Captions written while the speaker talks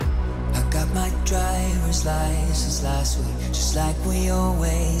driver's license last week, just like we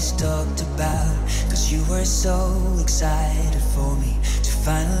always talked about. Cause you were so excited for me to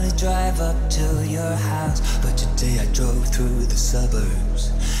finally drive up to your house. But today I drove through the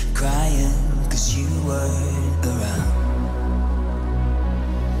suburbs, crying cause you weren't around.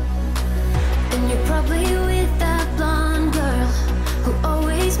 And you're probably with that blonde girl who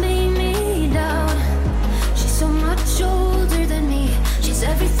always made me doubt. She's so much older than me, she's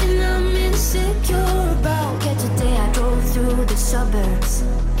everything I'm insecure about. Yet today I drove through the suburbs,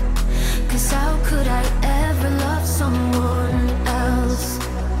 cause how could I ever love someone else?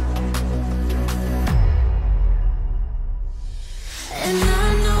 And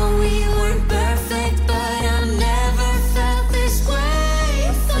I know we weren't perfect, but I never felt this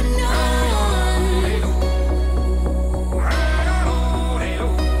way for no one.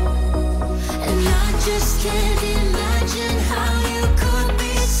 And I just can't imagine how you could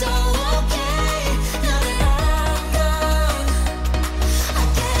be so okay now that I'm gone. I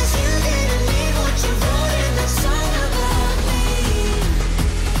guess you didn't mean what you wrote in that song about me.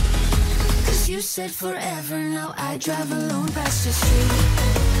 Cause you said forever, now I drive alone past the street.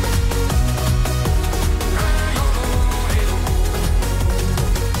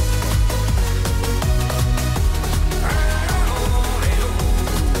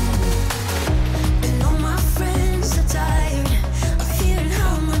 And all my friends are tired of hearing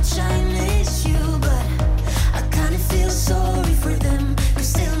how much I miss you, but I kinda feel sorry for them,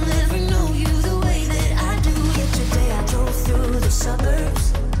 cause they'll never know you the way that I do. Yet today I drove through the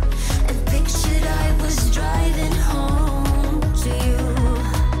suburbs and pictured I was driving home to you.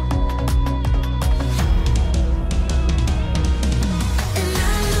 And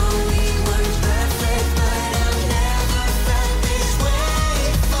I know we weren't perfect, but I've never felt this way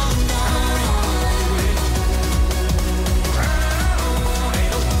for no one.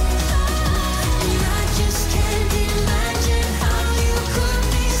 And I just can't imagine how you could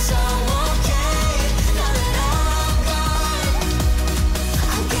be so okay now that I'm gone.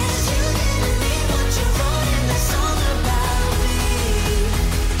 I guess you didn't mean what you wrote in the song about me.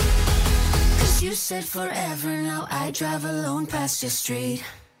 Cause you said forever, now I drive alone past your street.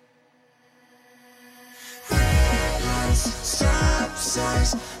 Red lights, stop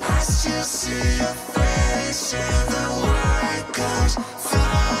signs, I still see your face in the white cars,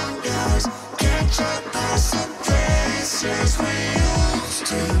 fun guys, catch up at some places we used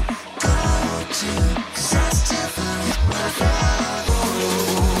to go to. Cause I still find my father.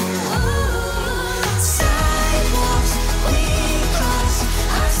 Sidewalks we cross,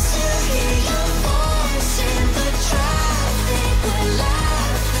 I still hear your voice in the traffic. We're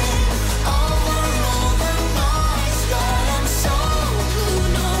laughing over all the noise, but I'm so blue,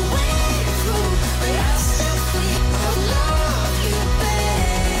 no way through. But I still feel I love you, babe.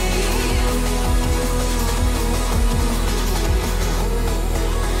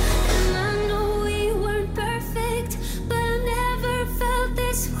 And I know we weren't perfect, but I never felt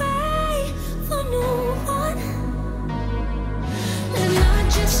this way for no one. And I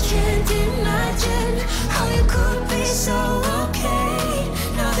just can't imagine how you could be so okay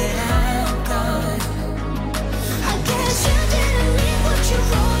now that I'm gone. I guess you didn't mean what you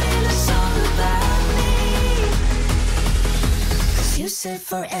wrote in the song about me. Cause you said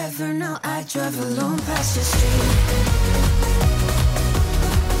forever, now I drive alone past your street.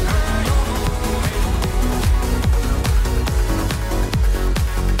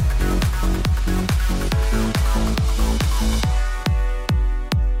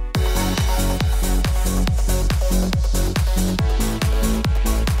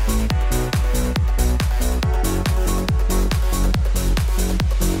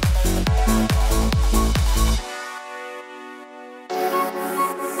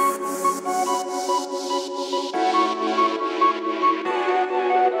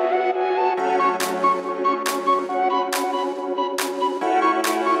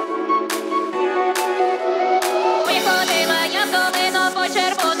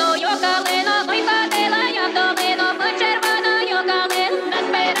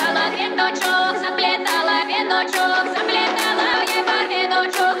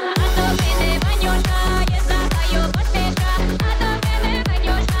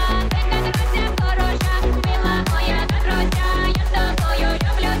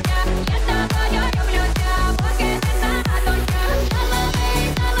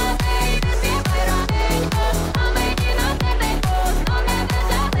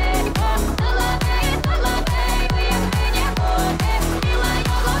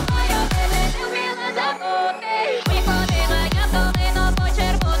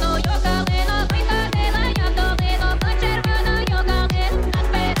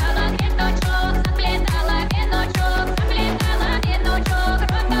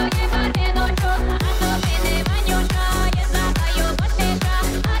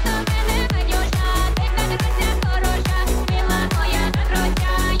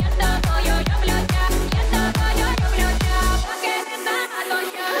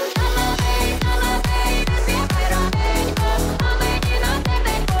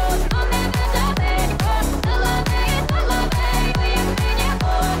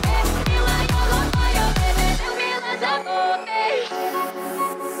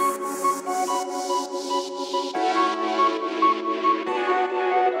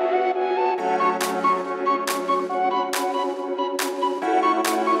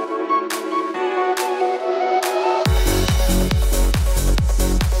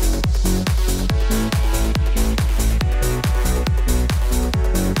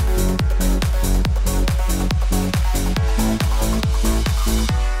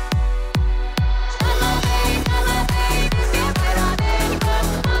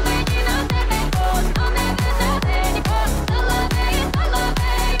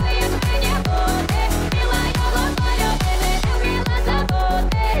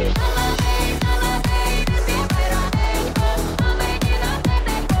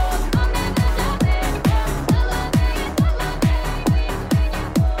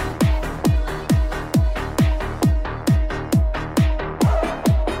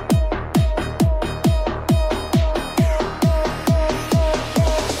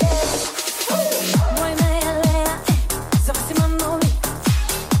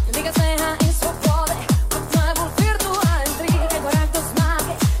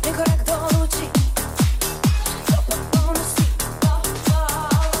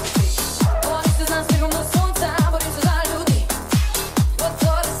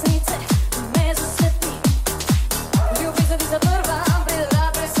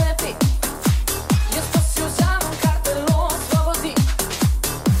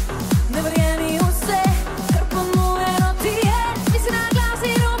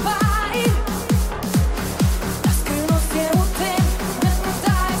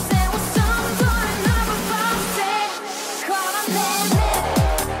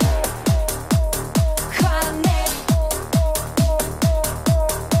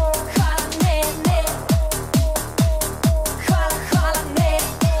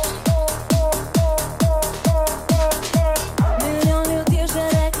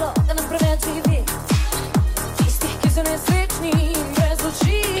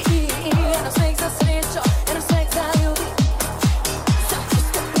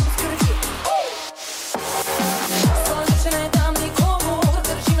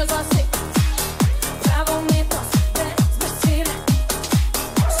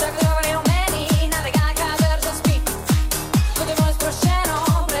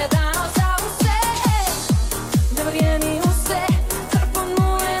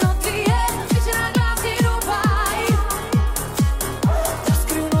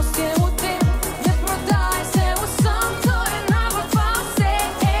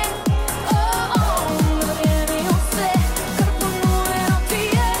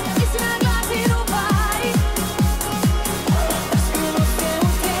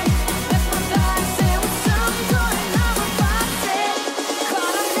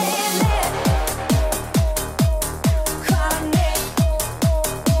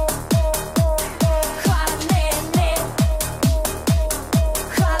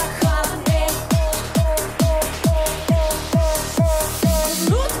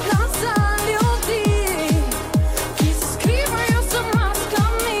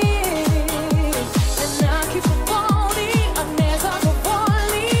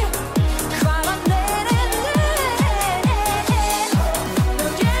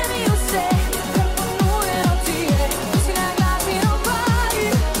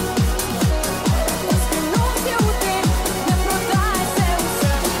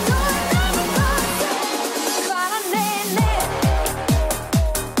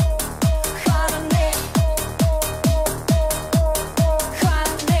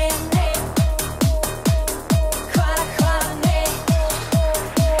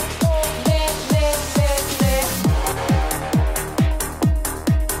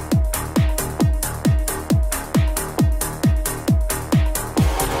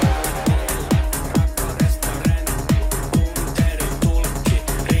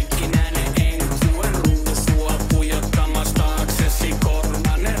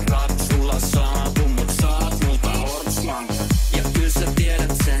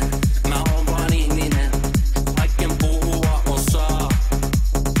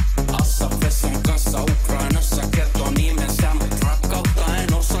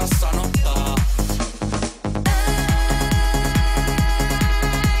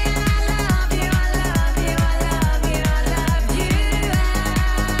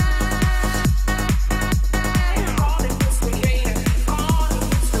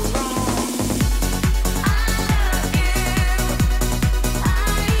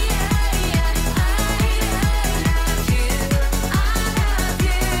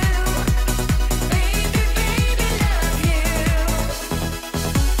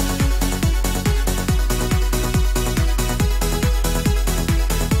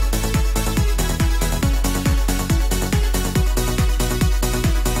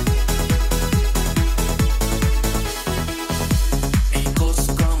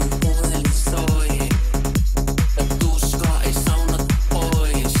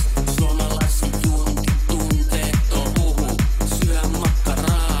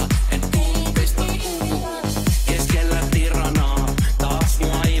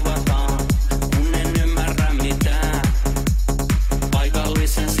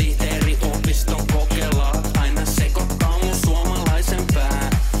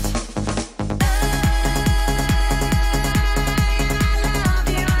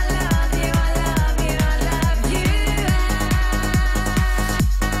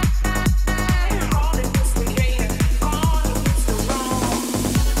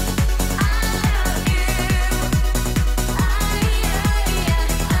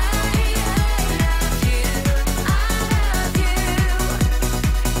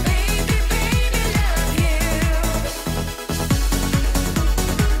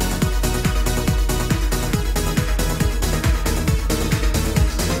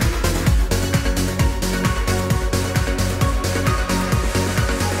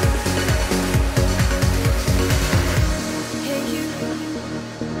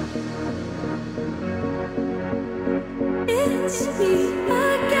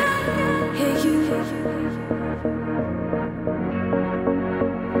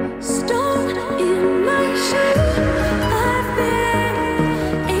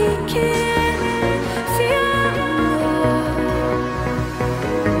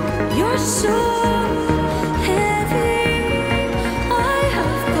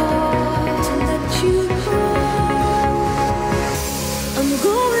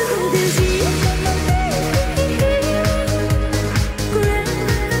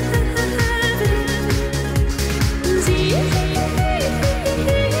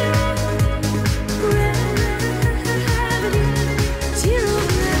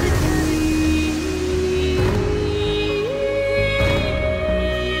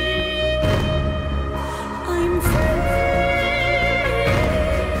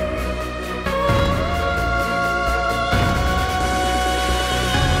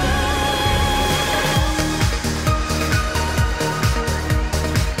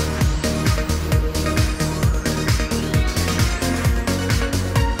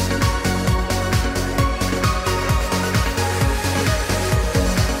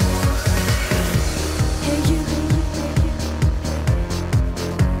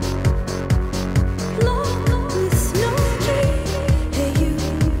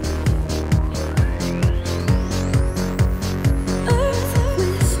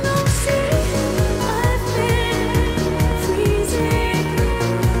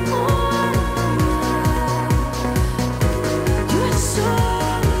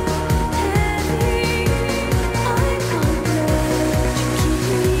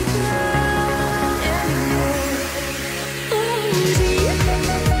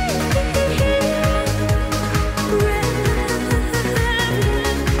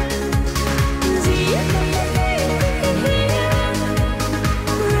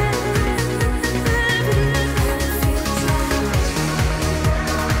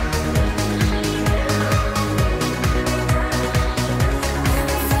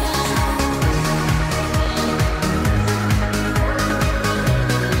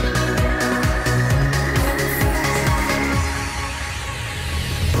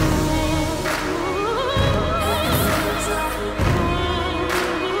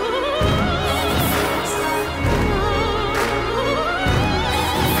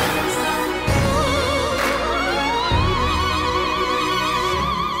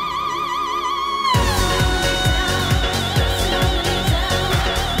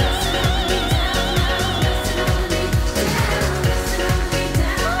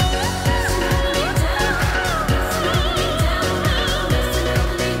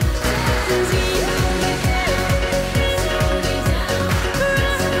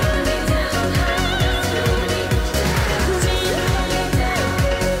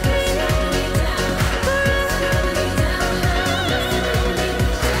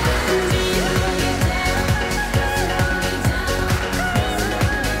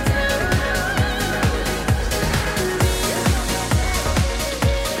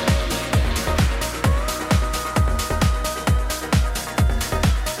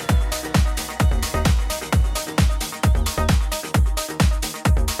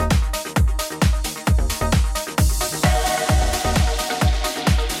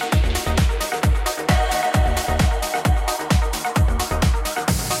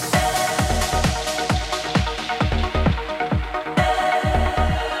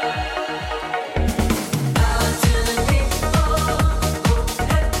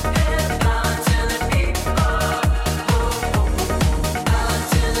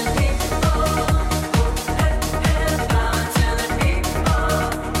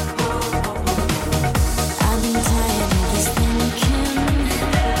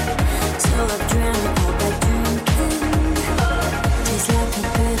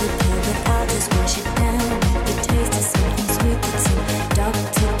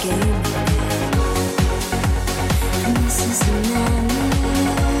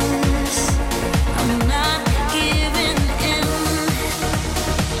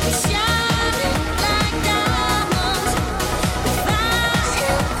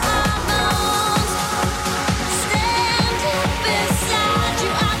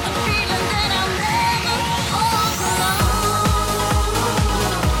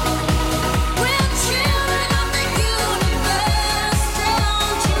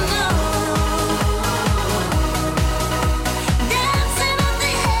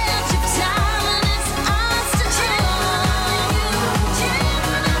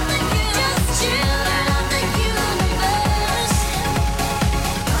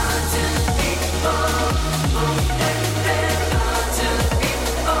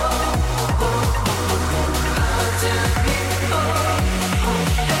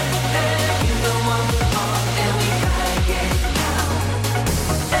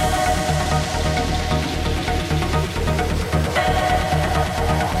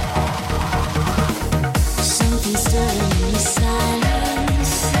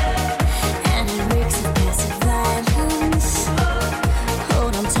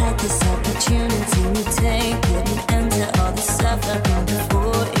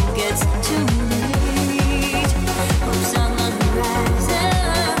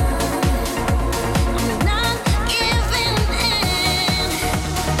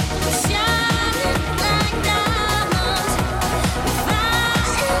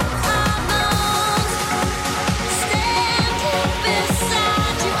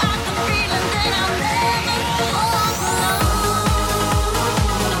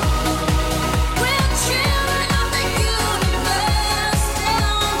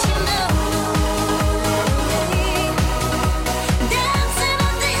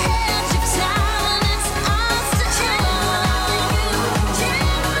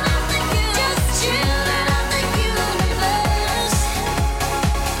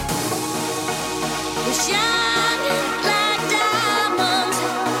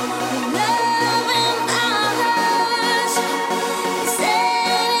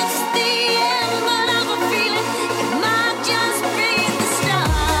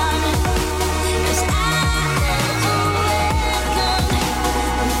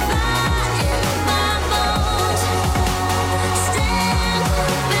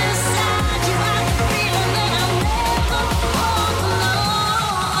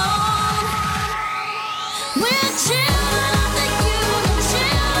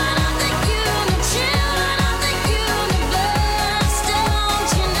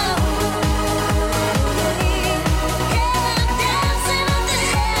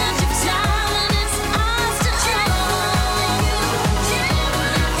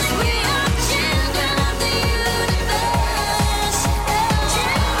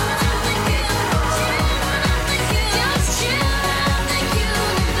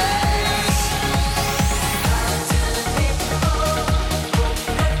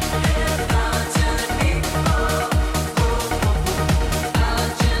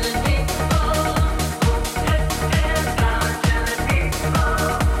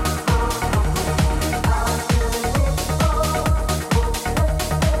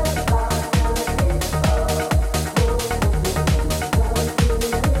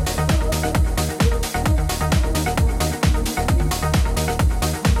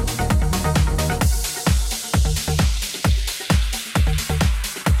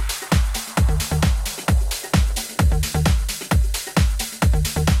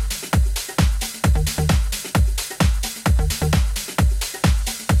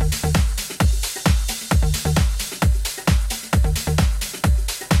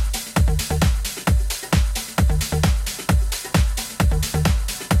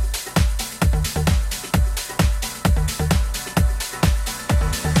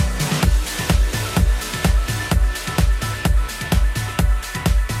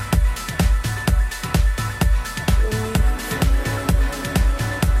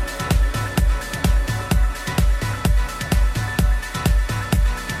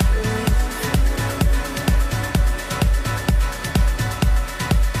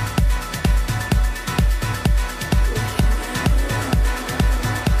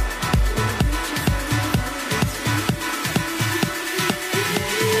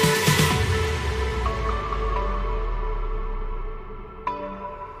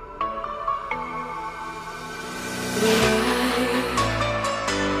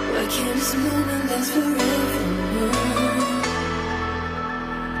 this moment lasts forever.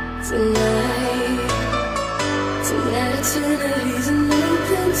 Tonight, eternity's an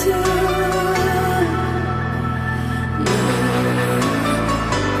open door. No,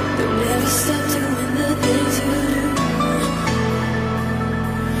 don't ever stop doing the things you do.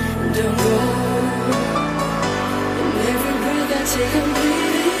 Don't go. And every breath I take, I'm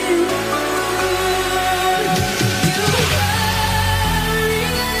breathing on. You carry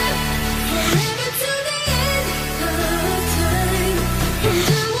it forever to the end of time. And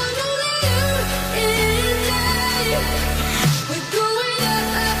I want only you and I. We're going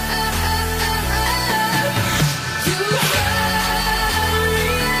up. You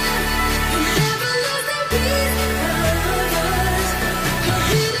carry it. You never lose the beat of us. I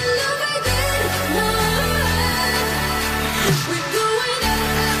didn't know back then. No. We're going up.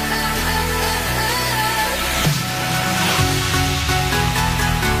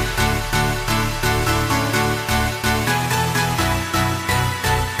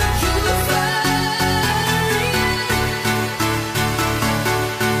 You carry it.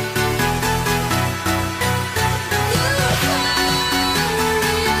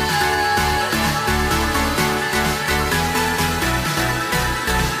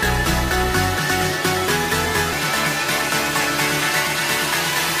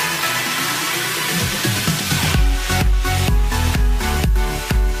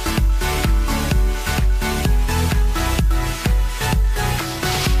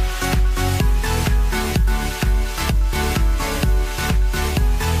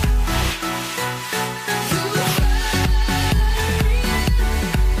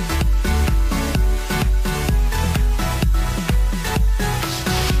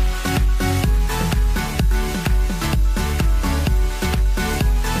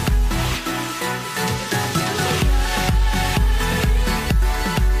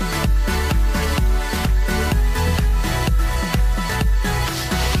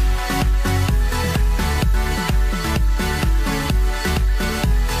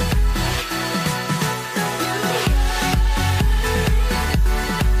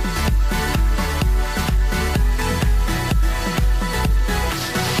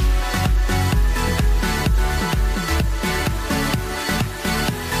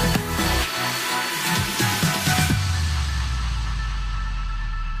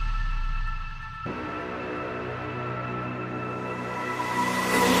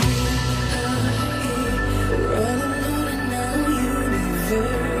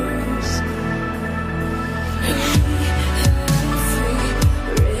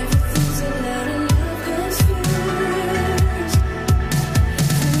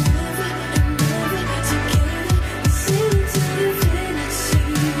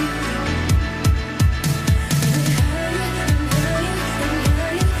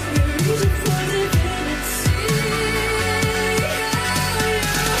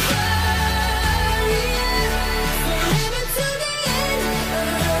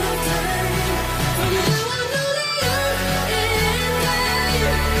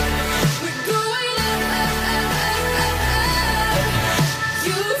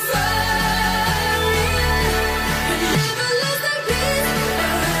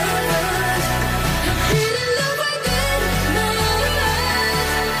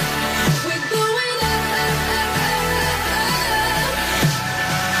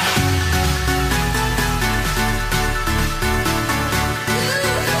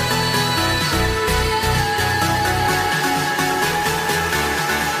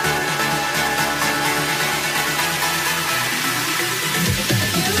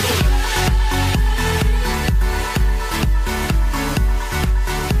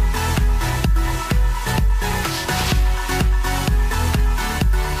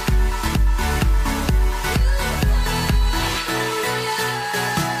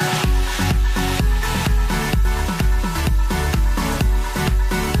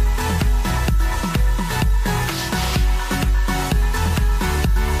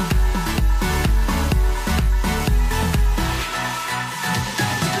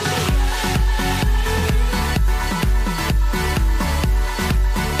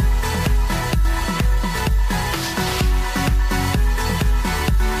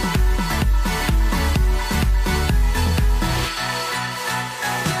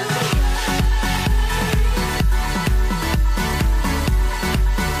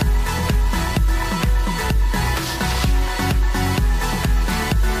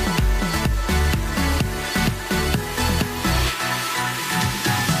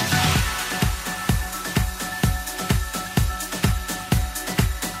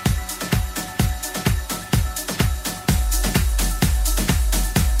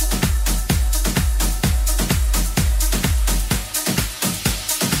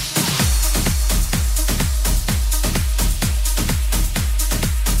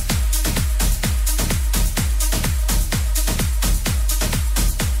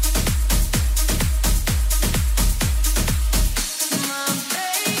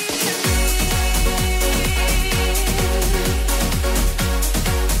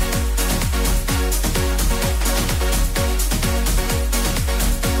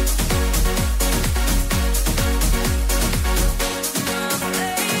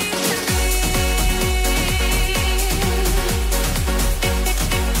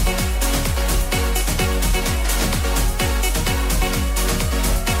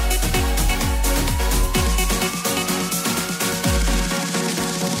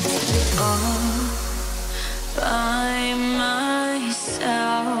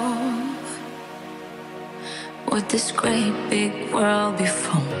 with this great big world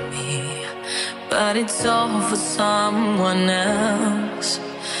before me, but it's all for someone else.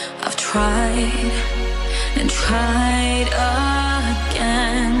 I've tried and tried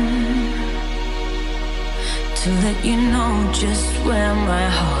again to let you know just where my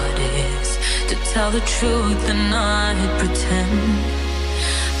heart is, to tell the truth and not pretend.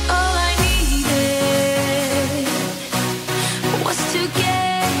 All I needed was to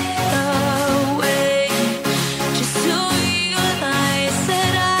get away, just to realize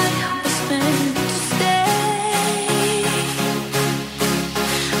that I was meant to stay,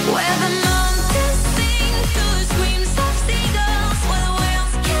 where the mountains sing through the screams of seagulls, where the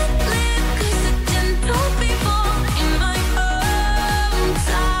whales can't live 'cause the gentle people in my hometown,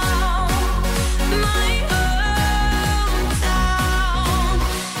 my hometown.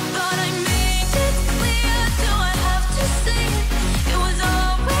 But I made it clear, do I have to say it? It was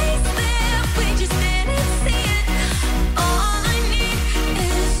always there, we just didn't see it. All I need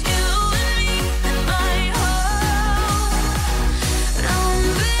is you and me and my home.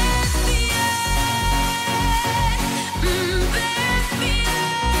 Romper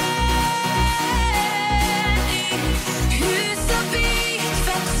husa bit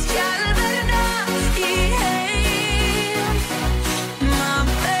festskärvarna i hem. My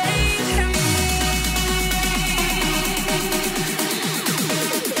baby.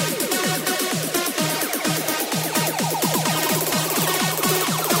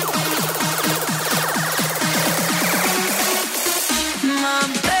 My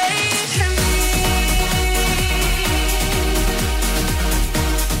baby.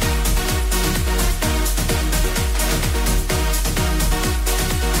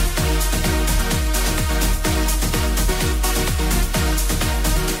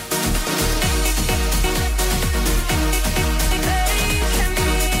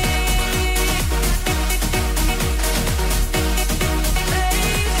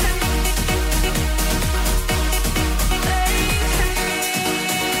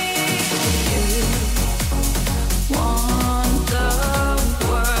 Want the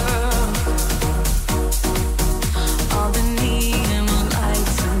world, all the neon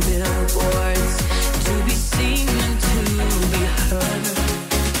lights and billboards, to be seen and to be heard.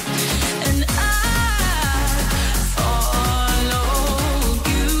 And I followed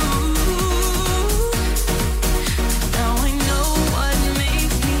you. Now I know what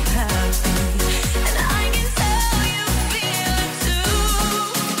makes me happy, and I can tell you feel it too.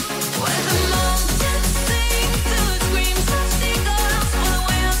 Where the mountains sing through the screams of seagulls, where the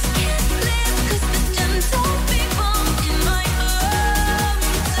whales can't live 'cause the gentle people in my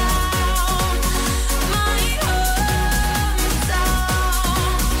hometown, my hometown.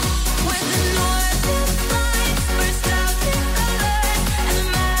 Where the northern lights burst out in colors, and the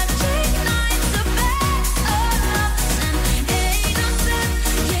magic nights are back on us, and ain't no sense,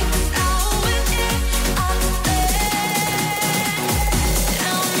 yeah, 'cause I will be out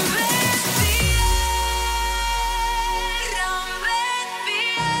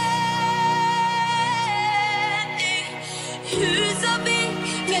husa bit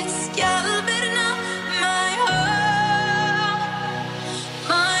festskärvarna, my home,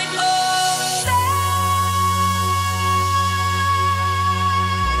 my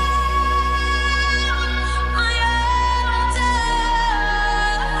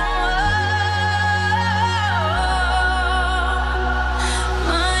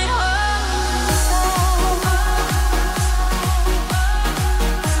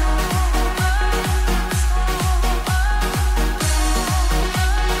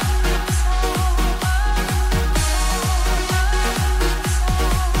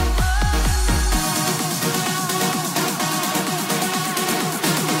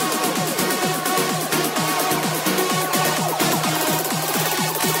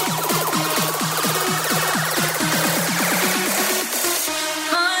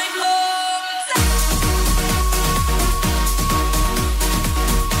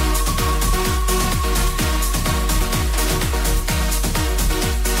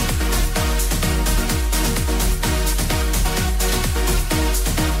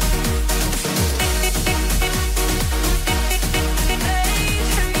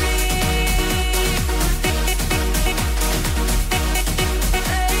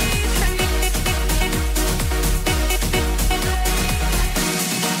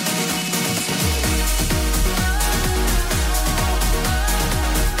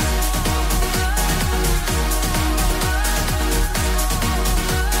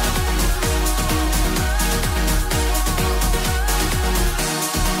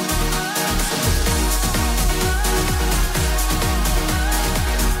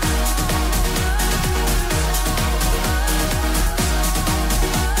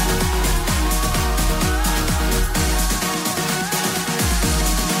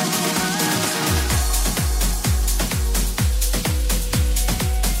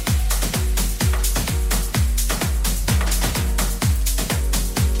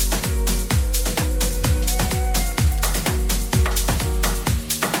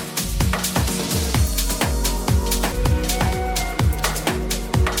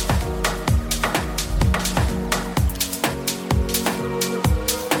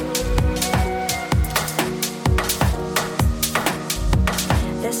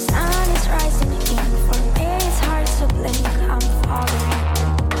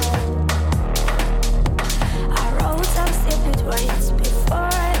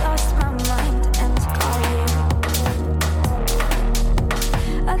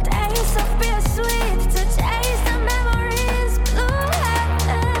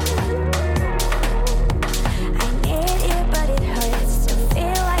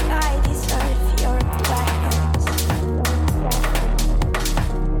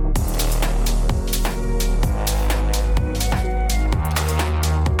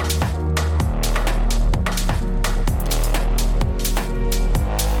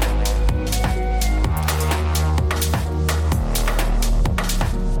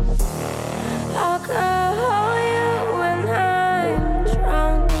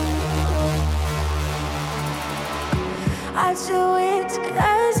I do it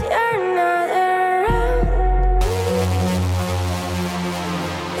 'cause you're not around.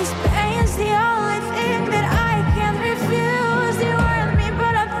 This pain's the only thing that I can't refuse. You warned me,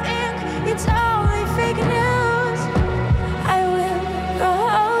 but I think it's only fake news. I will go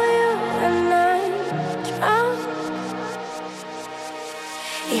hold you when I'm drunk.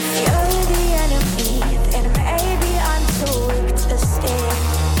 If you're the enemy, then maybe I'm too weak to stay.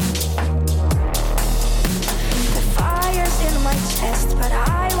 The fire's in my chest, but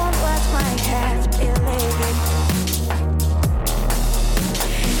I won't let my head believe it.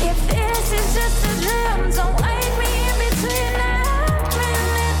 If this is just a dream, don't wake me in between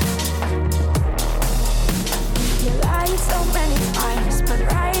minutes. You lied so many times, but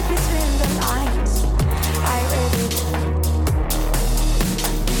right between the lines, I read it.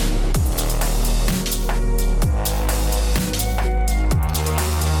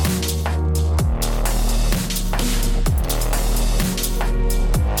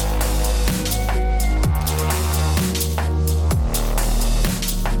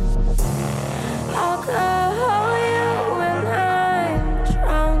 I'll go hold you when I'm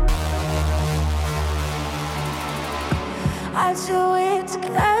drunk. I do it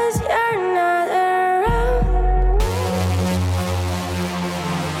 'cause you're not around.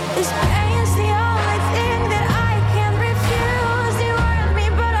 This pain's the only thing that I can't refuse. You warned me,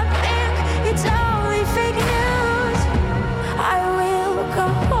 but I think it's only fake news. I will go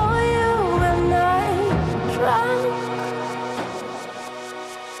hold you when I'm drunk.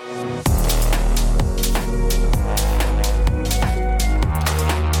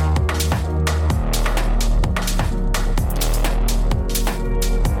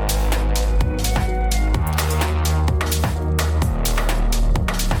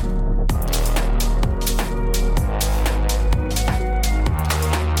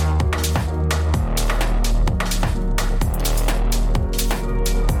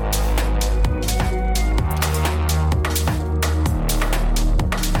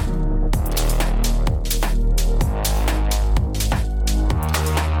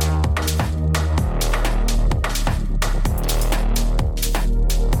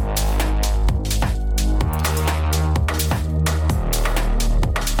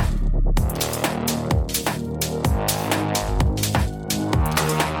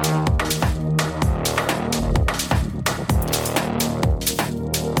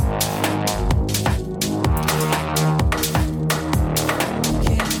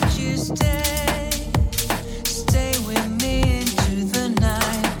 Can't you stay with me into the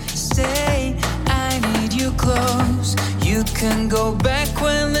night? Stay, I need you close. You can go back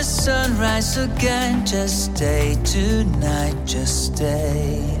when the sun rises again. Just stay tonight, just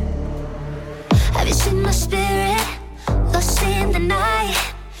stay. Have you seen my spirit lost in the night?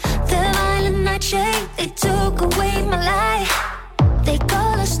 The violent night shade, they took away my life. They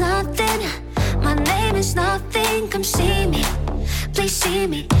call us nothing, my name is nothing. Come see me, please see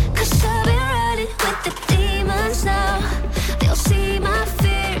me, 'cause I've been running with the demons now. They'll see my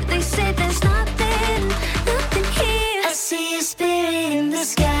fear, they say there's nothing here. I see a spirit in the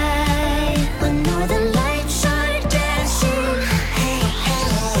sky, when northern lights are dancing. Hey, hey,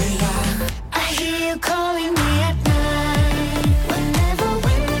 yeah. I hear you calling me at night, whenever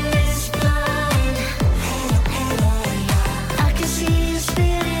wind is blowing. Hey, hey, yeah. I can see a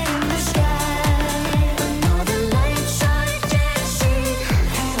spirit in the sky, when northern lights are dancing.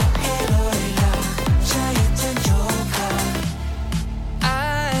 Hey, hey, yeah.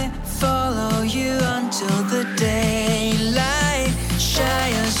 I follow you until the daylight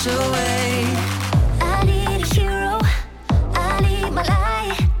shies away. I need a hero, I need my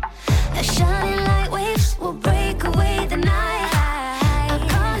light. The shining light waves will break away the night. I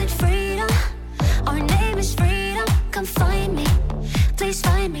call it freedom, our name is freedom. Come find me, please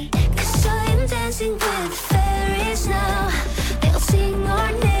find me, 'cause I'm dancing with fairies now. They'll sing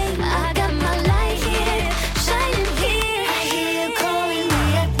our name, I got my light here, shining here. I hear you calling me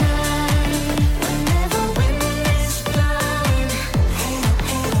at night, whenever wind is blowing.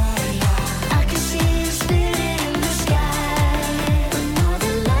 I can see a spirit in the sky, when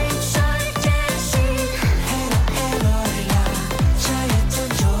northern lights are dancing.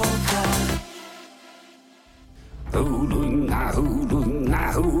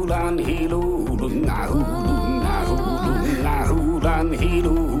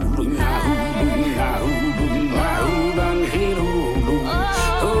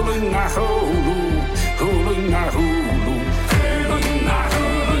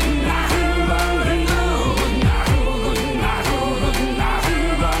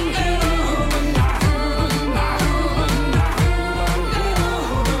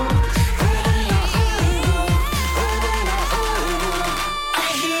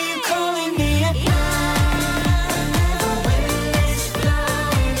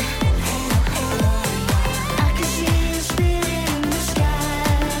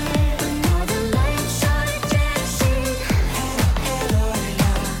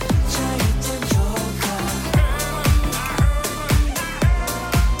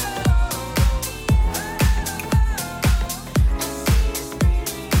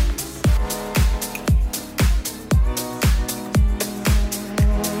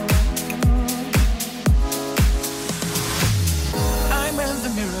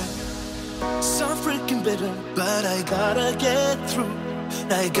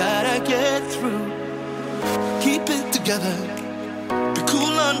 I gotta get through. Keep it together, be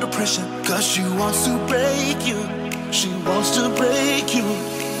cool under pressure, cause she wants to break you. She wants to break you.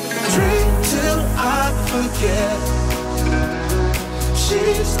 Drink till I forget.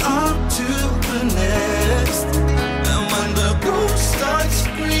 She's on to the next. And when the ghost starts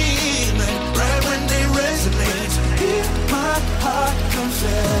screaming, right when they resonate, hear my heart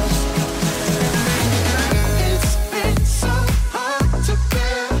confess. It's been so hard to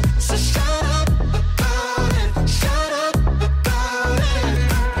bear, so shut up about it, shut up about it.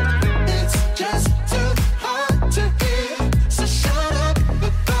 It's just too hard to hear, so shut up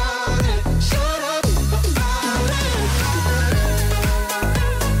about it, shut up about it.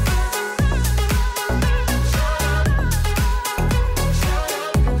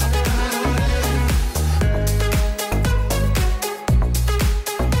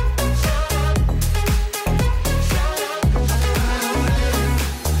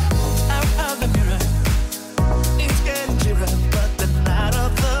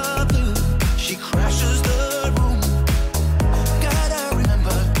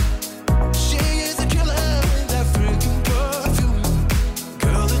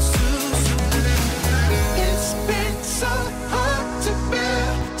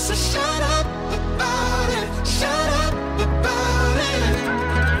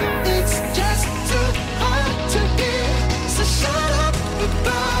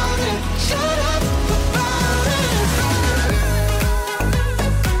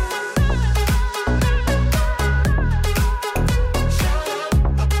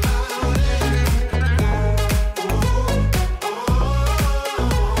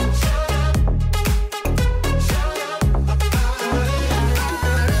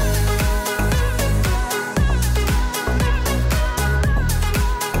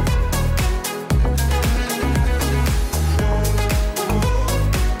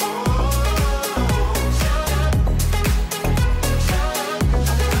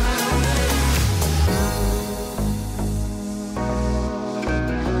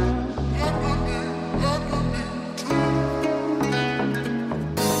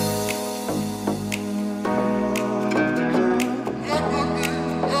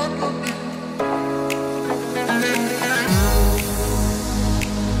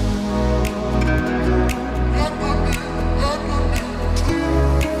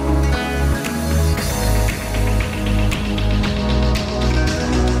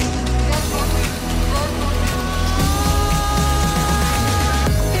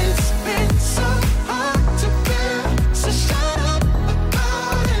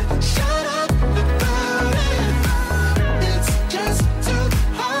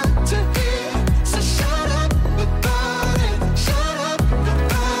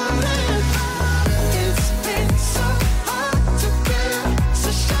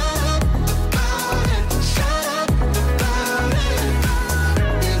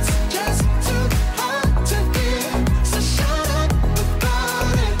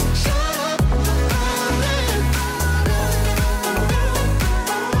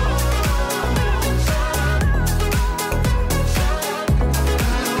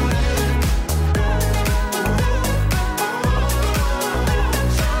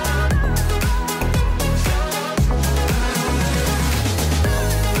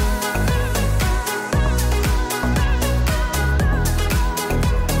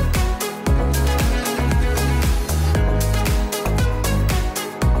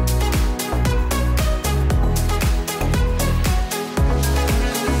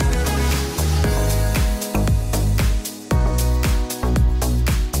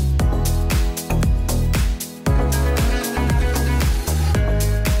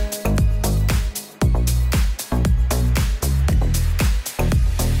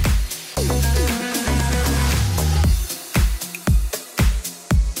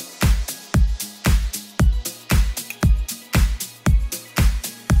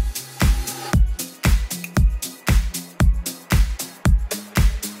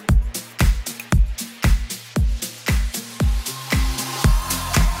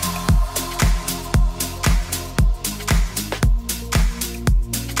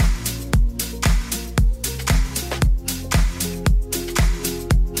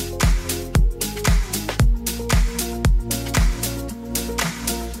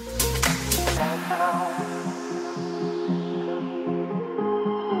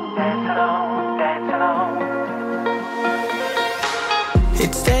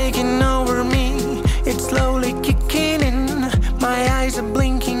 It's taking over me, it's slowly kicking in. My eyes are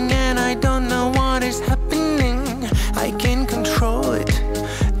blinking and I don't know what is happening. I can't control it,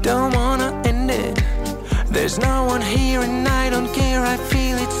 don't wanna end it. There's no one here and I don't care, I feel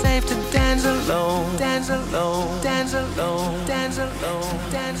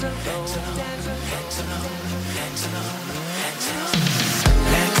dance alone, dance alone, dance alone, dance alone, dance alone.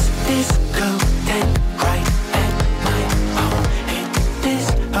 Let's disco then right at my home. Hit this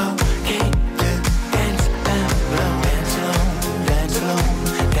okay to dance alone, dance alone, dance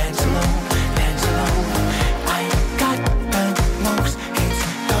alone, dance alone, dance alone. I got the moves, it's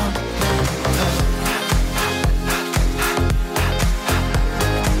gonna flow.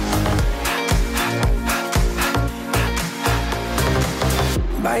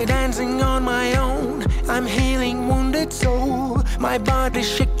 By dancing on my own, I'm healing wounded soul. My body's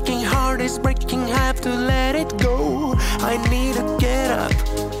shaking, heart is breaking, have to let it go. I need to get up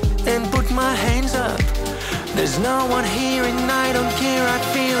and put my hands up. There's no one here and I don't care, I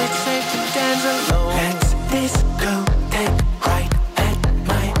feel it's safe to dance alone. Let's disco then right at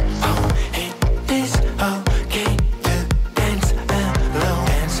my home. Hit this okay to dance alone.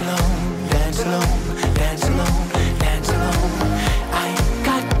 Dance alone, dance alone, dance alone, dance alone. I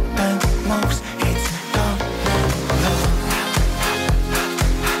got the moves, it's gonna flow.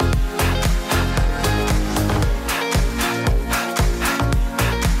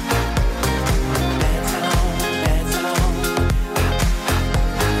 Dance alone, dance alone,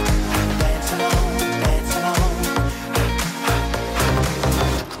 dance alone, dance alone.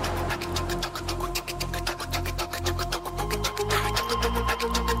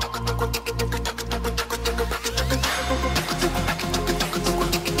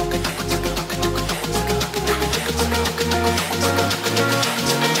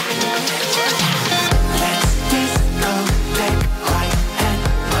 Let's disco then right at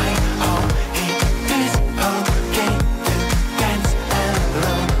my home. Hit this okay to dance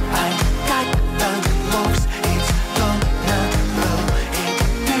alone. I got the moves, it's gonna flow. Hit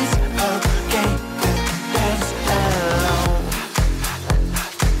this okay to dance alone.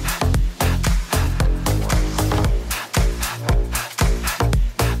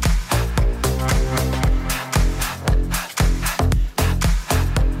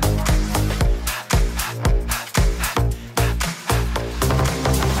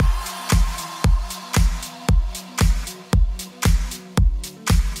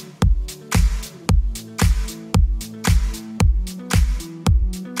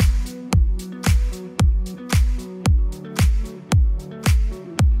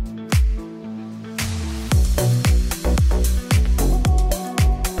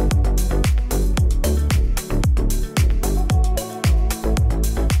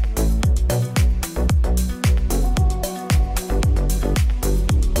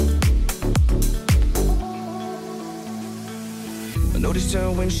 I noticed her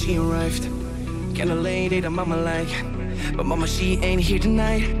when she arrived. Kinda late, ate her mama like. But mama, she ain't here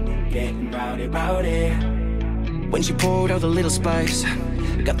tonight. Getting rowdy, rowdy. When she poured out a little spice,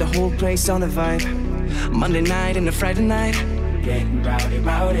 got the whole place on a vibe. Monday night and a Friday night. Getting rowdy,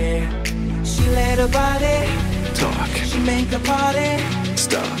 rowdy. She let her body talk. She make the party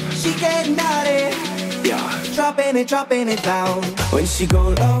stop. She getting naughty. Yeah. Dropping it down. When she go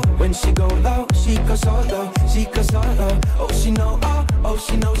low, she goes so low, she goes so low. Oh, she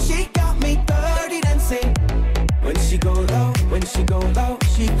know, she got me dirty dancing. When she go low, she goes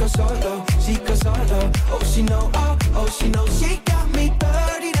so low, she goes so low. Oh, she know, she got me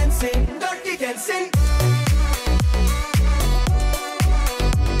dirty dancing, dirty dancing.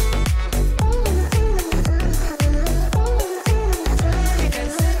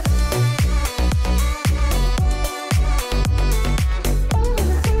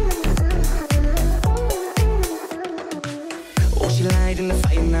 In the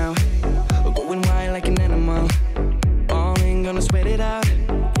fire now, going wild like an animal. Oh, ain't gonna sweat it out.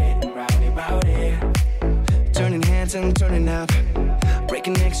 Getting rowdy, rowdy. Turning heads and turning up.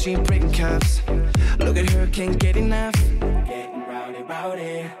 Breaking necks, she breaking cups. Look at her, can't get enough. Getting rowdy,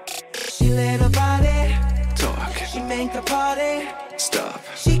 rowdy. She let her body talk. She make the party stop.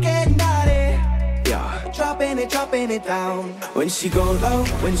 She getting naughty. Yeah. Dropping it down. When she go low,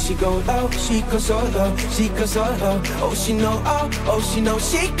 she goes so low, she goes so low. Oh, she know,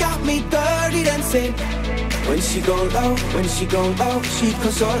 she got me dirty dancing. When she go low, she goes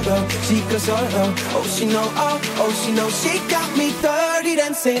so low, she goes so low. Oh, she know, she got me dirty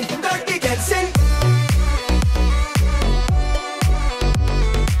dancing, dirty dancing.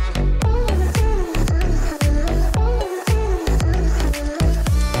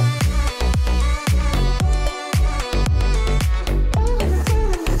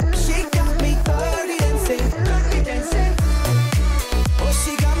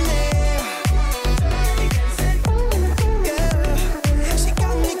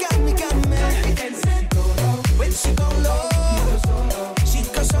 She go low, she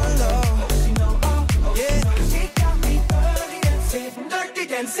goes so low.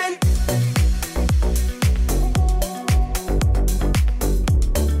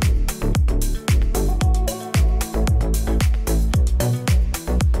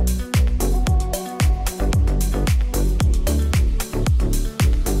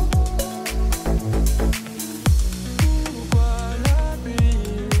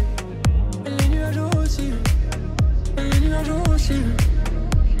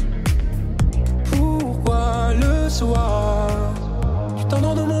 soir. Je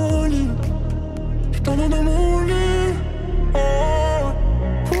t'endors dans mon lit, je t'endors dans mon lit. Oh,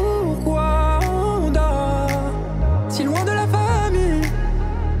 pourquoi on dort si loin de la famille,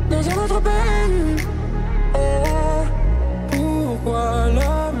 dans un autre pays? Oh, pourquoi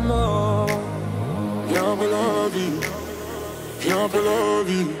la mort? Viens après la vie, viens après la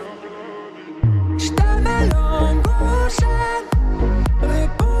vie. J't'appelle l'an prochain,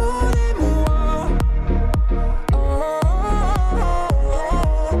 répondez-moi. Oh, oh,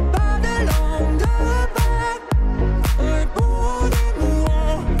 oh, pas de langue de bac, répondez-moi.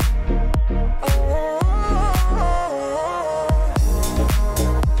 Oh,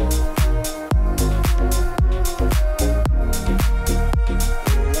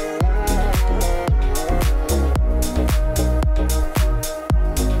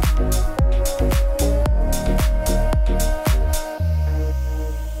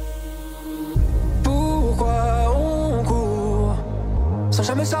 oh, sans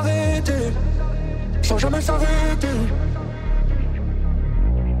jamais s'arrêter, sans jamais s'arrêter.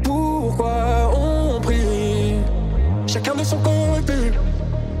 Pourquoi on prie, chacun de son côté,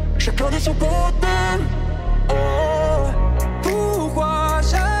 chacun de son côté. Oh, pourquoi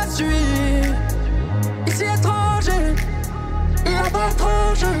je suis ici étranger, là-bas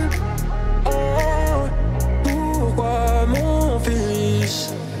étranger. Oh, pourquoi mon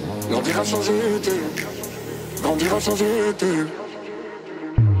fils grandira sans été, grandira sans été.